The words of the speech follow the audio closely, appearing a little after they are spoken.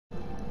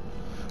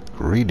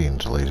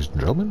Greetings, ladies and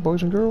gentlemen,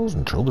 boys and girls,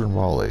 and children of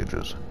all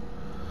ages.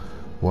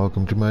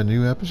 Welcome to my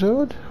new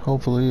episode.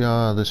 Hopefully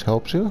this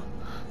helps you.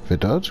 If it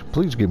does,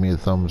 please give me a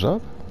thumbs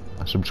up.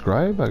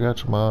 Subscribe. I got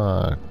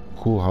some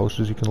cool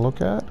houses you can look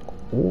at,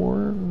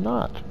 or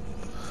not.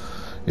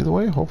 Either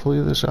way,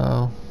 hopefully this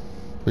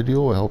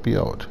video will help you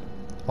out.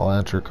 I'll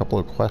answer a couple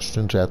of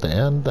questions at the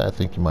end that I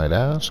think you might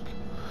ask.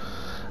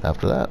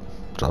 After that,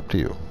 it's up to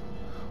you.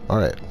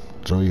 Alright,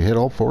 so you hit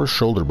all four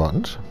shoulder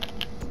buttons.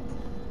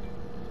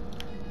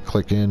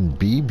 Click in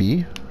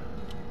Bb.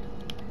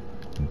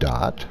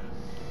 Dot.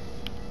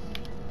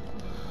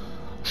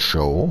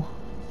 Show.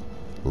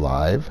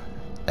 Live.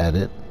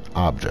 Edit.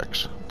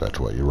 Objects. That's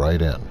what you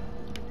write in.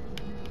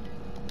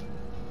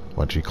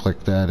 Once you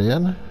click that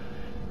in,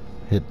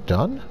 hit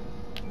done.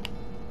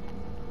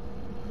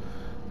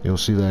 You'll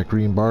see that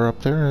green bar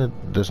up there.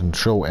 It doesn't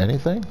show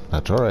anything.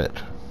 That's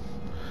alright.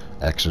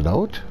 Exit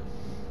out.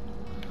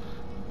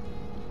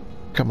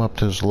 Come up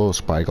to this little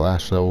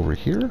spyglass over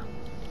here.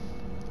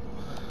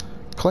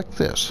 Click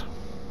this.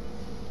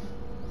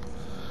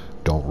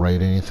 Don't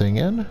write anything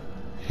in.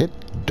 Hit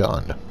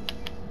done.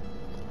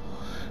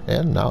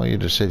 And now you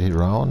just sit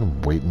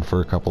around waiting for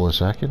a couple of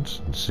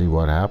seconds and see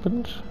what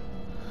happens.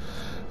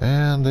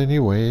 And then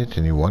you wait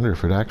and you wonder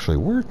if it actually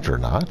worked or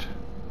not.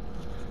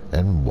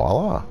 And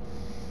voila,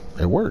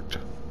 it worked.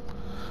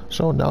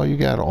 So now you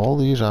got all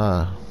these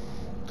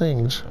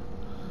things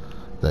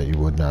that you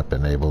would not have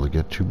been able to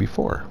get to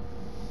before.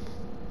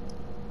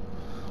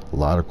 A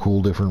lot of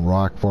cool different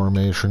rock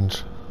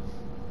formations.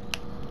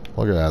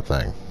 Look at that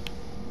thing.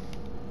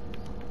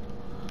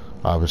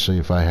 Obviously,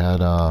 if I had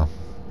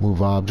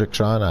move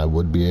objects on, I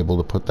would be able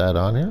to put that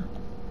on here.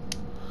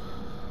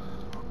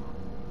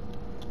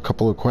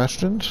 Couple of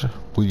questions.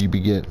 Will you be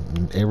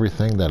getting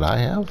everything that I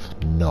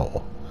have?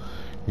 No.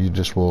 You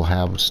just will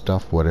have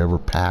stuff whatever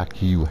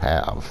pack you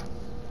have.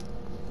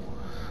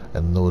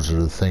 And those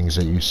are the things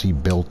that you see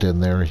built in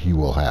there you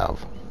will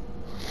have.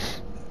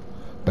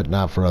 But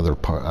not for other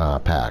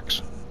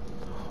packs.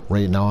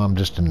 Right now I'm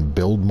just in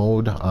build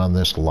mode on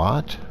this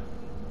lot.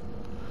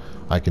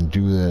 I can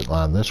do it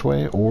on this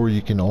way, or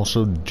you can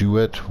also do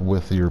it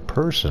with your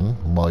person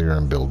while you're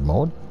in build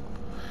mode.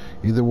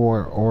 Either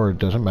or it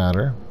doesn't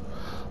matter.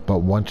 But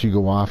once you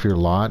go off your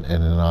lot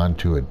and then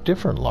onto a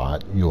different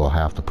lot, you will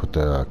have to put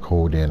the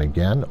code in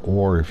again,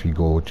 or if you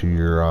go to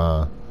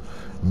your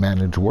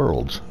manage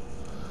worlds,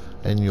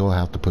 and you'll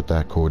have to put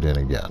that code in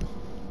again.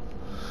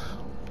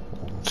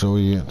 So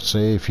you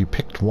say if you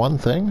picked one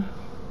thing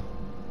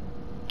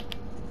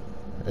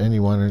and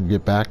you want to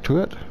get back to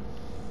it,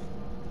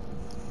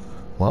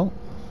 well,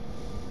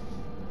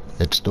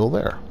 it's still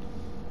there.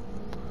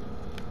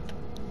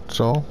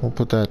 So we'll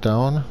put that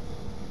down.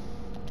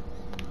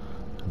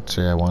 Let's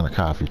say I want a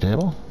coffee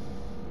table.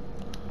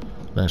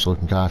 Nice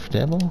looking coffee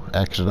table.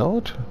 Exit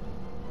out.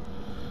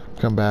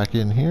 Come back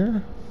in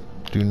here.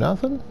 Do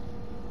nothing.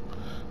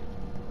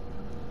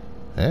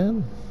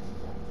 And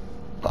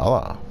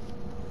voila.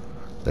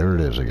 There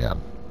it is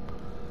again.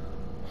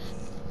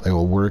 It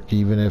will work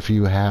even if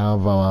you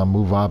have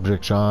move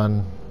objects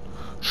on,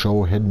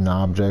 show hidden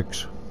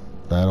objects.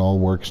 That all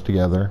works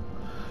together.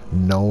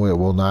 No, it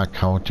will not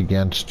count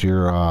against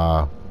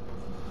your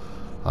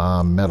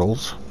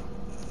medals.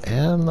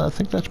 And I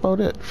think that's about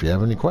it. If you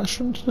have any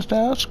questions, just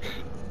ask.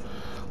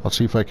 I'll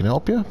see if I can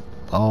help you.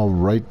 I'll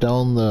write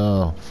down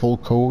the full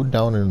code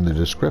down in the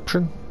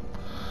description.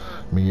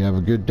 May you have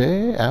a good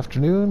day,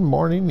 afternoon,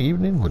 morning,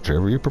 evening,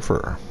 whichever you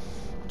prefer.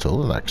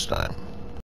 Till the next time.